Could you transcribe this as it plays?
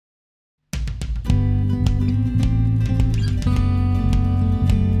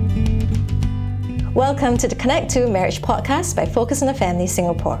Welcome to the Connect to Marriage podcast by Focus on the Family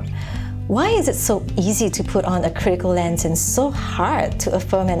Singapore. Why is it so easy to put on a critical lens and so hard to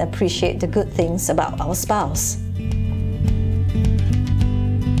affirm and appreciate the good things about our spouse?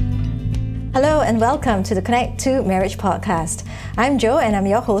 Hello and welcome to the Connect to Marriage podcast. I'm Jo and I'm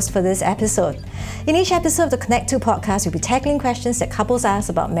your host for this episode. In each episode of the Connect to podcast, we'll be tackling questions that couples ask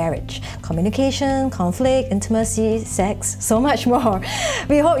about marriage, communication, conflict, intimacy, sex, so much more.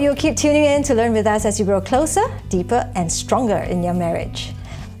 We hope you'll keep tuning in to learn with us as you grow closer, deeper, and stronger in your marriage.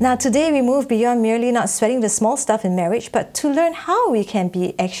 Now today we move beyond merely not sweating the small stuff in marriage, but to learn how we can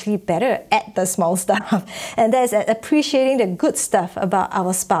be actually better at the small stuff. And that is at appreciating the good stuff about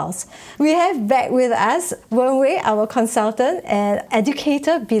our spouse. We have back with us Wen Wei, our consultant, and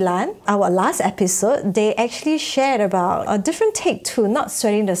educator Bilan. Our last episode, they actually shared about a different take to not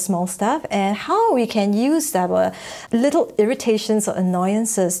sweating the small stuff and how we can use our little irritations or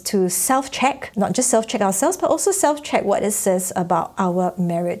annoyances to self-check, not just self-check ourselves, but also self-check what it says about our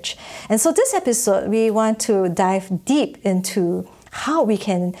marriage. And so this episode, we want to dive deep into how we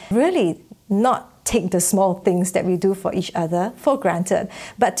can really not take the small things that we do for each other for granted,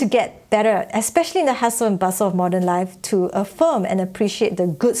 but to get better, especially in the hustle and bustle of modern life, to affirm and appreciate the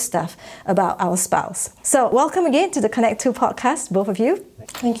good stuff about our spouse. So welcome again to the Connect to podcast, both of you.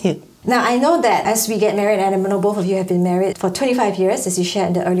 Thank you. Now, I know that as we get married, and I know both of you have been married for 25 years, as you shared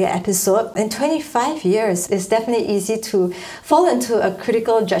in the earlier episode. In 25 years, it's definitely easy to fall into a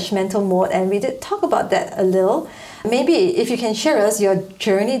critical, judgmental mode, and we did talk about that a little. Maybe if you can share us your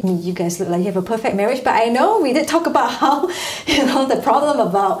journey. You guys look like you have a perfect marriage, but I know we did talk about how, the problem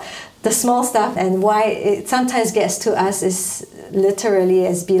about the small stuff and why it sometimes gets to us is literally,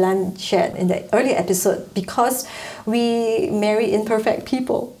 as Bilan shared in the earlier episode, because we marry imperfect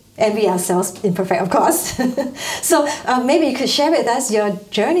people. And we ourselves imperfect, of course. So maybe you could share with us your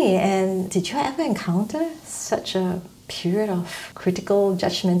journey. And did you ever encounter such a period of critical,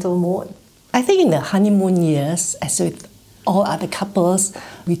 judgmental mode? I think in the honeymoon years, as with all other couples,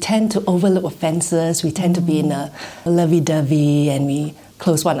 we tend to overlook offenses. We tend to be in a lovey-dovey and we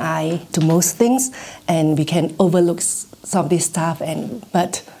close one eye to most things. And we can overlook some of this stuff.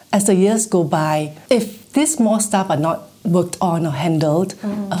 But as the years go by, if these small stuff are not worked on or handled,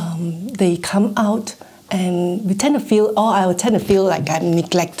 they come out and we tend to feel, I would tend to feel like I'm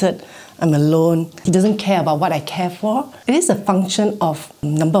neglected, I'm alone. He doesn't care about what I care for. It is a function of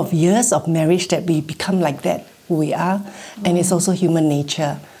number of years of marriage that we become like that, who we are, and it's also human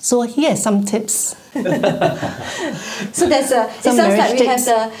nature. So here are some tips. So there's it sounds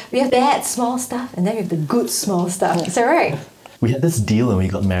like we have bad small stuff and then we have the good small stuff. Is that right? We had this deal when we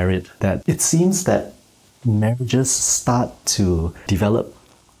got married that it seems that marriages start to develop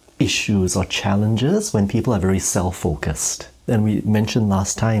issues or challenges when people are very self-focused. And we mentioned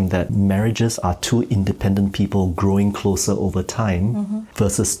last time that marriages are two independent people growing closer over time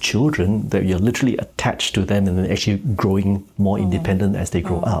versus children that you're literally attached to them and then actually growing more independent as they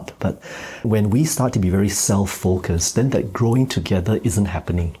grow up. But when we start to be very self-focused, then that growing together isn't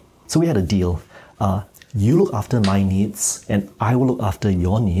happening. So we had a deal. You look after my needs and I will look after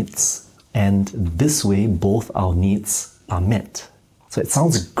your needs. And this way, both our needs are met. So it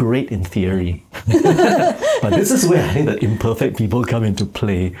sounds great in theory. But this is where I think the imperfect people come into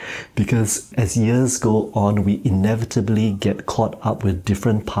play. Because as years go on, we inevitably get caught up with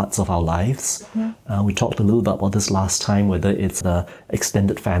different parts of our lives. We talked a little bit about this last time, whether it's the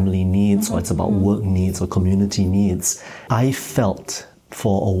extended family needs or it's about work needs or community needs. I felt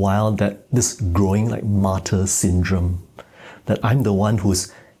for a while that this growing like martyr syndrome, that I'm the one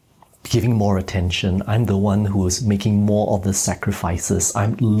who's giving more attention. I'm the one who is making more of the sacrifices.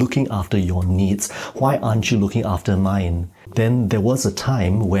 I'm looking after your needs. Why aren't you looking after mine? Then there was a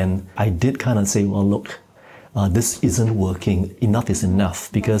time when I did kind of say, well, look, this isn't working. Enough is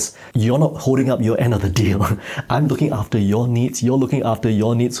enough because you're not holding up your end of the deal. I'm looking after your needs. You're looking after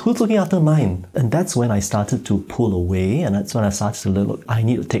your needs. Who's looking after mine? And that's when I started to pull away. And that's when I started to look, I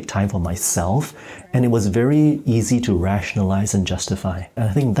need to take time for myself. And it was very easy to rationalize and justify. And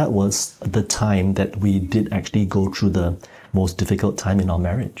I think that was the time that we did actually go through the most difficult time in our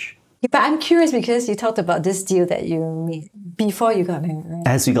marriage. But I'm curious because you talked about this deal that you made before you got married, right?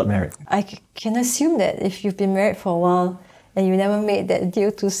 As we got married. I can assume that if you've been married for a while and you never made that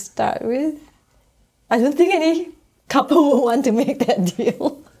deal to start with, I don't think any couple would want to make that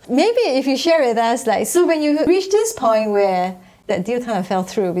deal. Maybe if you share with us, so when you reach this point where that deal kind of fell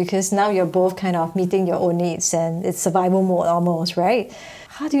through because now you're both kind of meeting your own needs and it's survival mode almost, right?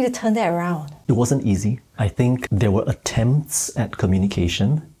 How do you turn that around? It wasn't easy. I think there were attempts at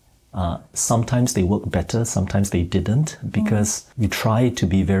communication. Sometimes they work better, sometimes they didn't, because we try to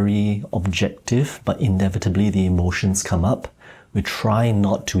be very objective, but inevitably the emotions come up. We try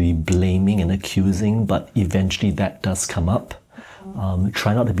not to be blaming and accusing, but eventually that does come up. We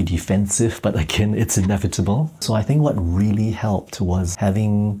try not to be defensive, but again, it's inevitable. So I think what really helped was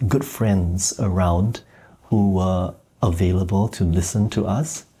having good friends around who were available to listen to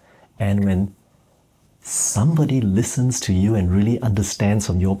us. And when somebody listens to you and really understands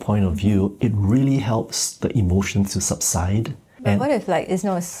from your point of view, it really helps the emotions to subside. But what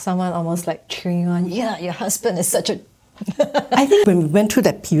if someone almost like cheering on, yeah, your husband is such a... I think when we went through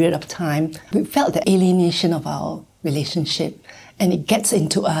that period of time, we felt the alienation of our relationship and it gets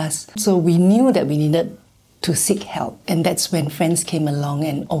into us. So we knew that we needed to seek help. And that's when friends came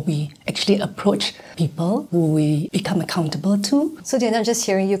along or we actually approached people who we become accountable to. So they're not just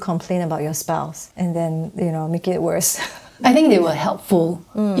hearing you complain about your spouse and then, make it worse. I think they were helpful.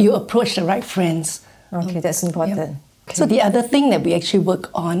 You approach the right friends. Okay, that's important. Yeah. Okay. So the other thing that we actually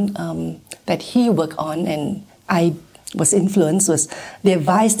work on, that he worked on and I was influenced, was the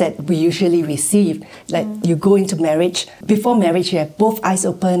advice that we usually receive. Like you go into marriage, before marriage you have both eyes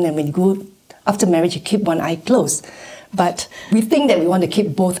open, and when you go after marriage you keep one eye closed. But we think that we want to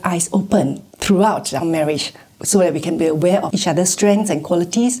keep both eyes open throughout our marriage so that we can be aware of each other's strengths and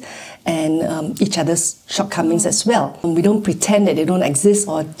qualities and each other's shortcomings as well. And we don't pretend that they don't exist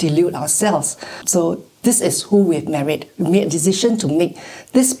or delude ourselves. So this is who we've married. We made a decision to make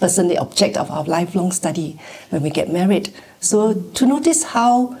this person the object of our lifelong study when we get married. So to notice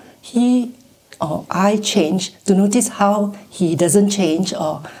how he or I change, to notice how he doesn't change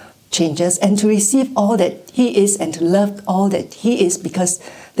or changes, and to receive all that he is and to love all that he is, because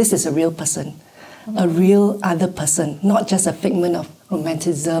this is a real person, a real other person, not just a figment of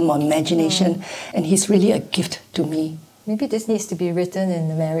romanticism or imagination. And he's really a gift to me. Maybe this needs to be written in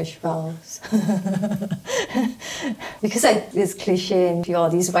the marriage vows. Because it's cliche and all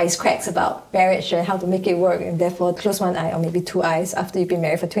these wisecracks about marriage and how to make it work, and therefore close one eye or maybe two eyes after you've been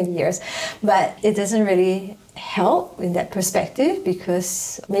married for 20 years. But it doesn't really help in that perspective,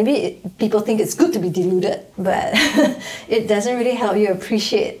 because maybe people think it's good to be deluded, but it doesn't really help you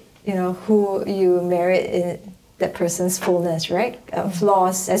appreciate, who you married in that person's fullness, right?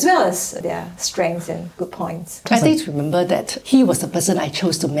 Flaws as well as their strengths and good points. I think to remember that he was the person I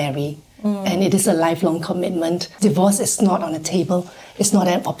chose to marry. And it is a lifelong commitment. Divorce is not on the table. It's not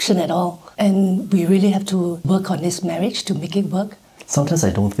an option at all. And we really have to work on this marriage to make it work. Sometimes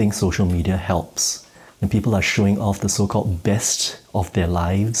I don't think social media helps. When people are showing off the so-called best of their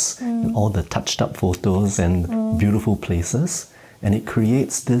lives, and all the touched up photos and beautiful places, and it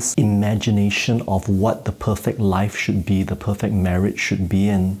creates this imagination of what the perfect life should be, the perfect marriage should be,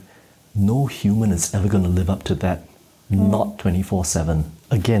 and no human is ever going to live up to that, not 24/7.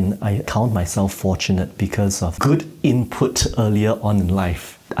 Again, I count myself fortunate because of good input earlier on in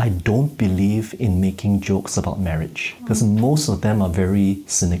life. I don't believe in making jokes about marriage, because most of them are very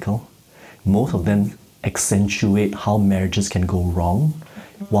cynical. Most of them accentuate how marriages can go wrong.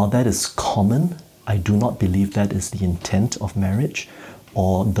 While that is common, I do not believe that is the intent of marriage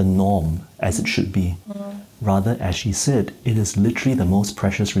or the norm as it should be. Rather, as she said, it is literally the most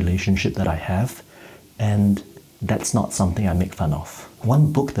precious relationship that I have, and that's not something I make fun of.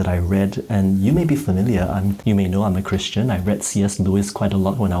 One book that I read, and you may be familiar, you may know I'm a Christian. I read C.S. Lewis quite a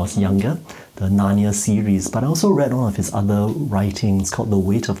lot when I was younger, the Narnia series, but I also read one of his other writings called The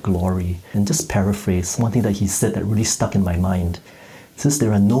Weight of Glory. And just paraphrase, one thing that he said that really stuck in my mind. He says,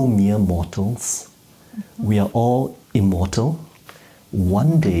 there are no mere mortals. We are all immortal.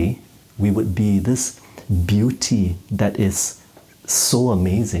 One day, we would be this beauty that is so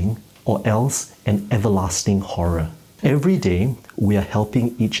amazing, or else an everlasting horror. Every day, we are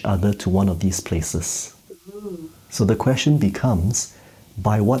helping each other to one of these places. So the question becomes,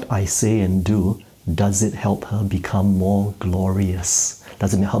 by what I say and do, does it help her become more glorious?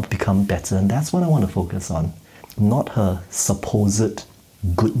 Does it help become better? And that's what I want to focus on. Not her supposed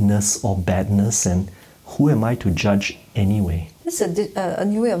goodness or badness, and who am I to judge anyway? This is a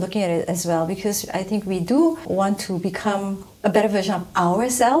new way of looking at it as well, because I think we do want to become a better version of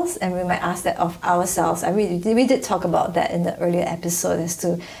ourselves, and we might ask that of ourselves. We did talk about that in the earlier episode as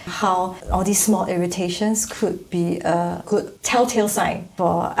to how all these small irritations could be a good telltale sign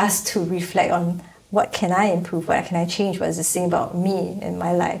for us to reflect on what can I improve, what can I change, what is it saying about me in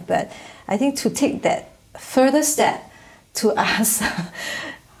my life. But I think to take that further step to ask,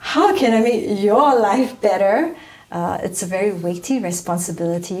 how can I make your life better? it's a very weighty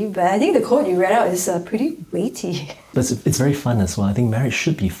responsibility, but I think the quote you read out is pretty weighty. But it's very fun as well. I think marriage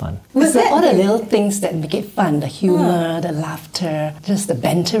should be fun. It's like all the little things that make it fun, the humor, the laughter, just the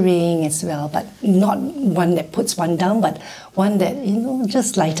bantering as well, but not one that puts one down, but one that,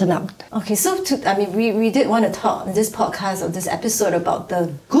 just lighten up. Okay, so we did want to talk in this podcast or this episode about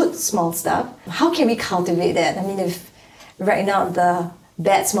the good small stuff. How can we cultivate that? I mean, if right now the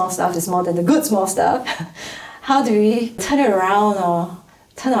bad small stuff is more than the good small stuff, how do we turn it around or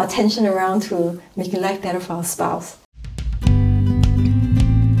turn our attention around to making life better for our spouse?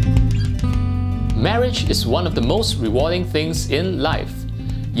 Marriage is one of the most rewarding things in life.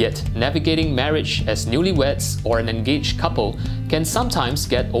 Yet, navigating marriage as newlyweds or an engaged couple can sometimes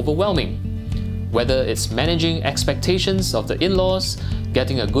get overwhelming. Whether it's managing expectations of the in-laws,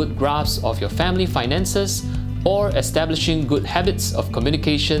 getting a good grasp of your family finances, or establishing good habits of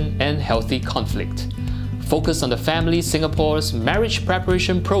communication and healthy conflict. Focus on the Family Singapore's Marriage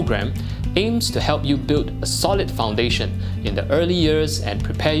Preparation Program aims to help you build a solid foundation in the early years and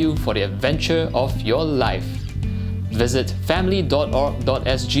prepare you for the adventure of your life. Visit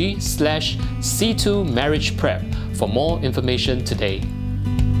family.org.sg/C2 Marriage Prep for more information today.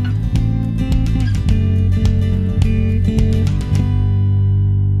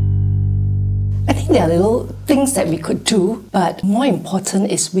 I think there are little things that we could do, but more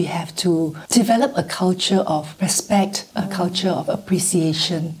important is we have to develop a culture of respect, a culture of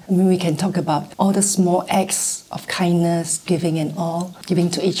appreciation. I mean, we can talk about all the small acts of kindness, giving and all, giving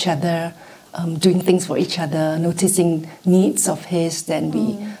to each other, doing things for each other, noticing needs of his, then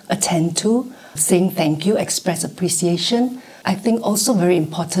we attend to, saying thank you, express appreciation. I think also very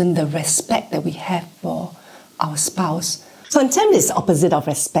important, the respect that we have for our spouse. Contempt is the opposite of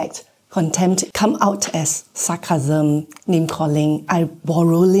respect. Contempt come out as sarcasm, name-calling,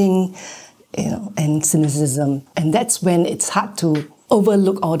 eyeball-rolling, and cynicism. And that's when it's hard to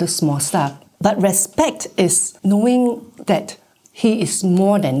overlook all the small stuff. But respect is knowing that he is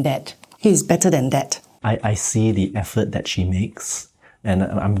more than that. He is better than that. I see the effort that she makes, and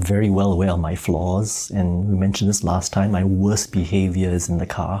I'm very well aware of my flaws. And we mentioned this last time, my worst behavior is in the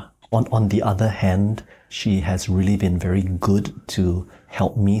car. On the other hand, she has really been very good to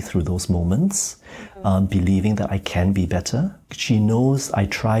help me through those moments, believing that I can be better. She knows I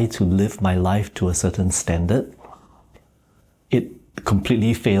try to live my life to a certain standard. It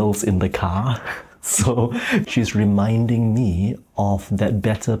completely fails in the car. So she's reminding me of that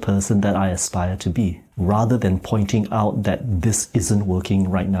better person that I aspire to be, rather than pointing out that this isn't working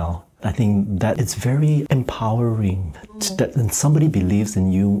right now. I think that it's very empowering that somebody believes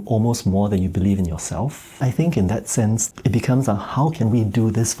in you almost more than you believe in yourself. I think in that sense, it becomes how can we do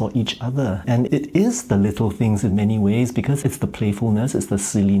this for each other? And it is the little things in many ways, because it's the playfulness, it's the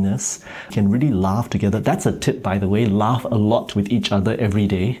silliness. You can really laugh together. That's a tip, by the way, laugh a lot with each other every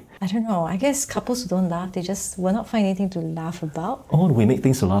day. I don't know, I guess couples who don't laugh, they just will not find anything to laugh about. Oh, we make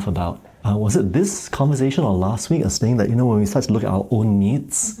things to laugh about. Was it this conversation or last week? I was saying that, when we start to look at our own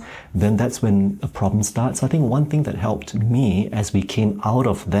needs, then that's when a problem starts. I think one thing that helped me as we came out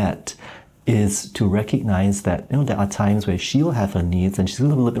of that is to recognize that, there are times where she'll have her needs and she's a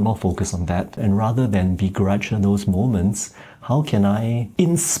little bit more focused on that. And rather than begrudge her those moments, how can I,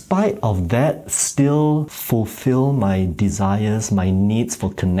 in spite of that, still fulfill my desires, my needs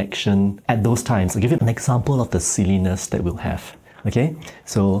for connection at those times? I'll give you an example of the silliness that we'll have. Okay,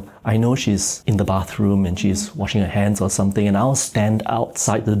 so I know she's in the bathroom and she's washing her hands or something, and I'll stand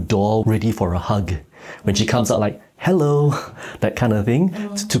outside the door ready for a hug. When she comes out, like, hello, that kind of thing,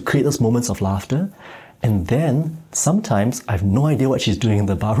 to create those moments of laughter. And then sometimes I have no idea what she's doing in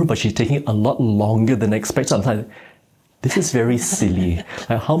the bathroom, but she's taking a lot longer than expected. Sometimes this is very silly.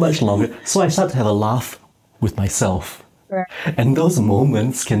 Like, how much longer? So I start to have a laugh with myself. Right. And those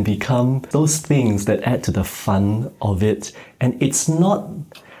moments can become those things that add to the fun of it. And it's not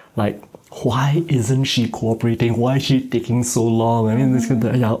like, why isn't she cooperating? Why is she taking so long? I mean,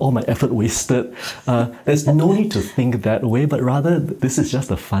 all my effort wasted. There's no need to think that way, but rather this is just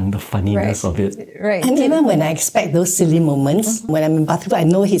the funniness of it. Right. And even when I expect those silly moments, when I'm in bathroom, I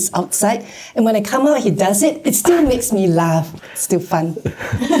know he's outside, and when I come out, he does it. It still makes me laugh. It's still fun.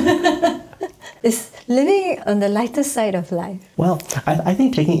 It's living on the lighter side of life. Well, I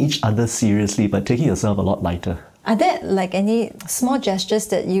think taking each other seriously, but taking yourself a lot lighter. Are there like any small gestures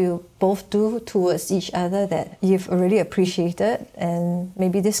that you both do towards each other that you've already appreciated? And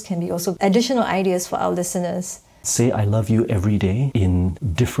maybe this can be also additional ideas for our listeners. Say I love you every day in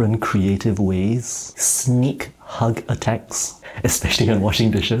different creative ways. Sneak hug attacks, especially when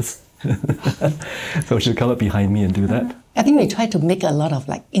washing dishes. So she'll come up behind me and do that. I think we try to make a lot of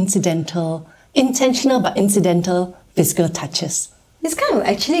incidental intentional but incidental physical touches. It's kind of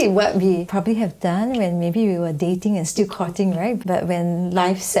actually what we probably have done when maybe we were dating and still courting, right? But when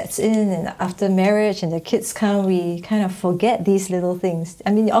life sets in and after marriage and the kids come, we kind of forget these little things.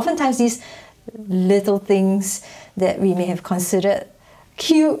 I mean, oftentimes these little things that we may have considered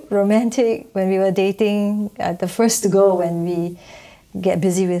cute, romantic when we were dating, the first to go when we get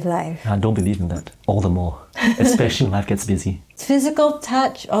busy with life. I don't believe in that. All the more, especially when life gets busy. Physical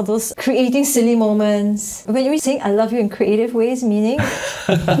touch, all those creating silly moments. When you're saying I love you in creative ways, meaning?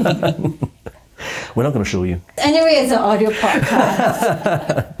 We're not going to show you. Anyway, it's an audio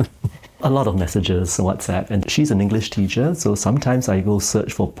podcast. A lot of messages on WhatsApp, and she's an English teacher, so sometimes I go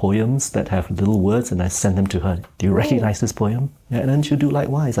search for poems that have little words and I send them to her. Do you recognize this poem? Yeah, and then she'll do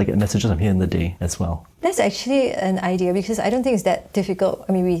likewise. I get messages from here in the day as well. That's actually an idea because I don't think it's that difficult.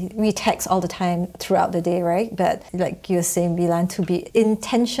 I mean, we text all the time throughout the day, right? But like you're saying, Bilan, to be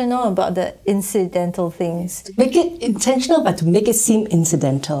intentional about the incidental things. Make it intentional, but to make it seem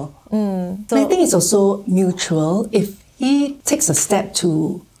incidental. So I think it's also mutual. If he takes a step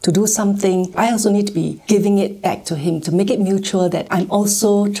to do something, I also need to be giving it back to him to make it mutual that I'm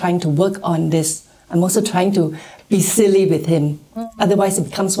also trying to work on this. I'm also trying to be silly with him. Otherwise, it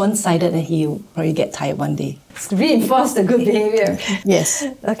becomes one-sided and he'll probably get tired one day. Reinforce the good behavior. Yes.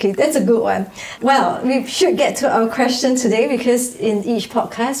 Okay, that's a good one. Well, we should get to our question today because in each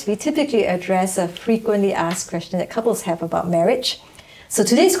podcast, we typically address a frequently asked question that couples have about marriage. So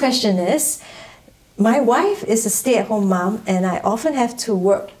today's question is, my wife is a stay-at-home mom and I often have to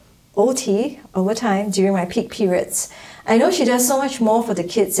work OT, overtime, during my peak periods. I know she does so much more for the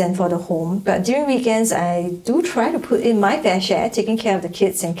kids and for the home, but during weekends I do try to put in my fair share, taking care of the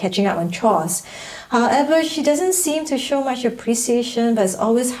kids and catching up on chores. However, she doesn't seem to show much appreciation but is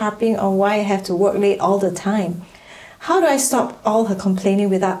always harping on why I have to work late all the time. How do I stop all her complaining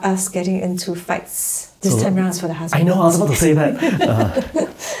without us getting into fights? This time around it's for the husband. I know, I was about to say that.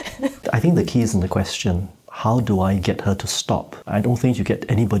 I think the key is in the question, how do I get her to stop? I don't think you get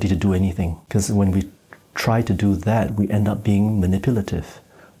anybody to do anything, because when we try to do that, we end up being manipulative,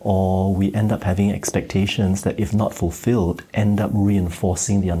 or we end up having expectations that, if not fulfilled, end up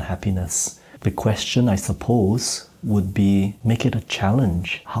reinforcing the unhappiness. The question, I suppose, would be, make it a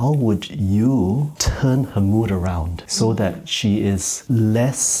challenge. How would you turn her mood around so that she is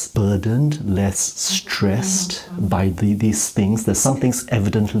less burdened, less stressed by these things? There's some things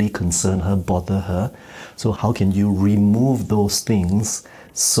evidently concern her, bother her. So how can you remove those things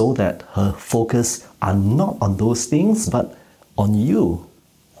so that her focus are not on those things, but on you,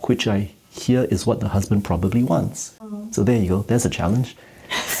 which I hear is what the husband probably wants. So there you go, there's a challenge.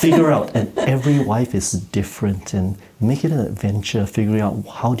 Figure out, and every wife is different, and make it an adventure, figuring out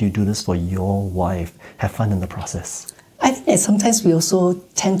how do you do this for your wife. Have fun in the process. I think that sometimes we also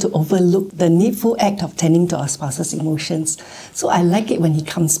tend to overlook the needful act of tending to our spouse's emotions. So I like it when he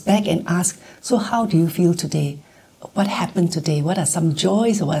comes back and asks, so how do you feel today? What happened today? What are some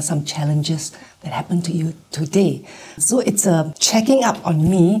joys or what are some challenges that happened to you today? So it's a checking up on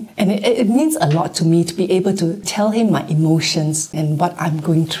me, and it means a lot to me to be able to tell him my emotions and what I'm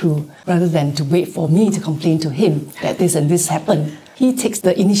going through, rather than to wait for me to complain to him that this and this happened. He takes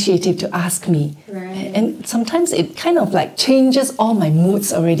the initiative to ask me. Right. And sometimes it kind of like changes all my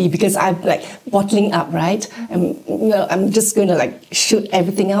moods already, because I'm like bottling up, right? I'm just going to like shoot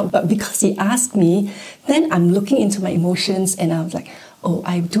everything out. But because he asked me, then I'm looking into my emotions and I was like, oh,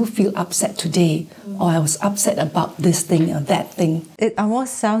 I do feel upset today, or I was upset about this thing or that thing. It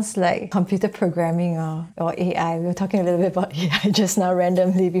almost sounds like computer programming or AI. We were talking a little bit about AI just now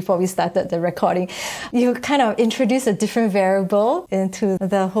randomly before we started the recording. You kind of introduce a different variable into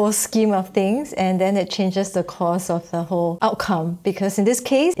the whole scheme of things, and then it changes the course of the whole outcome. Because in this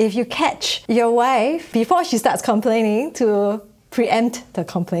case, if you catch your wife before she starts complaining, to preempt the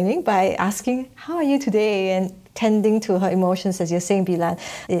complaining by asking, how are you today? And tending to her emotions, as you're saying, Bilan,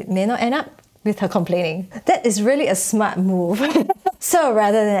 it may not end up with her complaining. That is really a smart move. So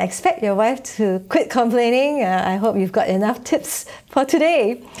rather than expect your wife to quit complaining, I hope you've got enough tips for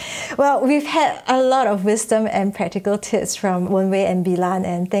today. Well, we've had a lot of wisdom and practical tips from Wenwei and Bilan,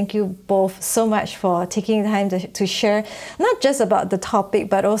 and thank you both so much for taking time to share not just about the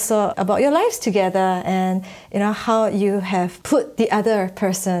topic, but also about your lives together and how you have put the other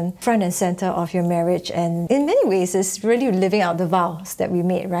person front and center of your marriage. And in many ways, it's really living out the vows that we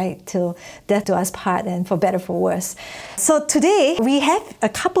made, right? Till death do us part, and for better for worse. So today, we have a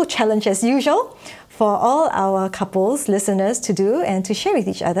couple challenge as usual for all our couples, listeners to do and to share with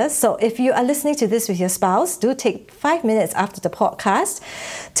each other. So if you are listening to this with your spouse, do take 5 minutes after the podcast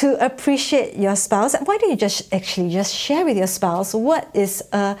to appreciate your spouse. Why don't you just share with your spouse what is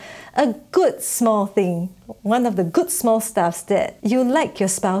a good small thing, one of the good small stuffs that you like your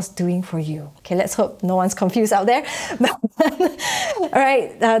spouse doing for you. Okay, let's hope no one's confused out there. All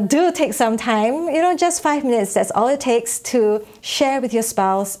right, do take some time, just 5 minutes. That's all it takes to share with your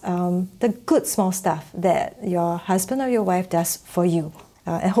spouse the good small stuff that your husband or your wife does for you.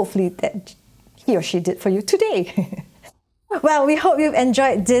 And hopefully that he or she did for you today. Well, we hope you've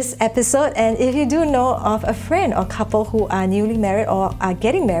enjoyed this episode, and if you do know of a friend or couple who are newly married or are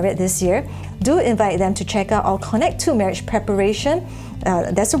getting married this year, do invite them to check out our Connect to Marriage preparation.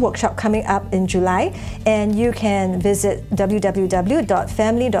 There's a workshop coming up in July, and you can visit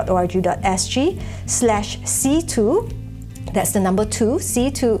www.family.org.sg/C2, that's the number 2,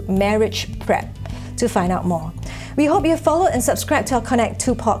 C2 Marriage Prep, to find out more. We hope you follow and subscribe to our Connect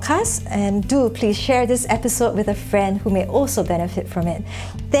 2 podcast, and do please share this episode with a friend who may also benefit from it.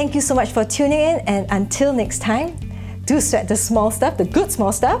 Thank you so much for tuning in, and until next time, do sweat the small stuff, the good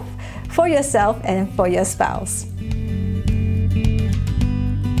small stuff, for yourself and for your spouse.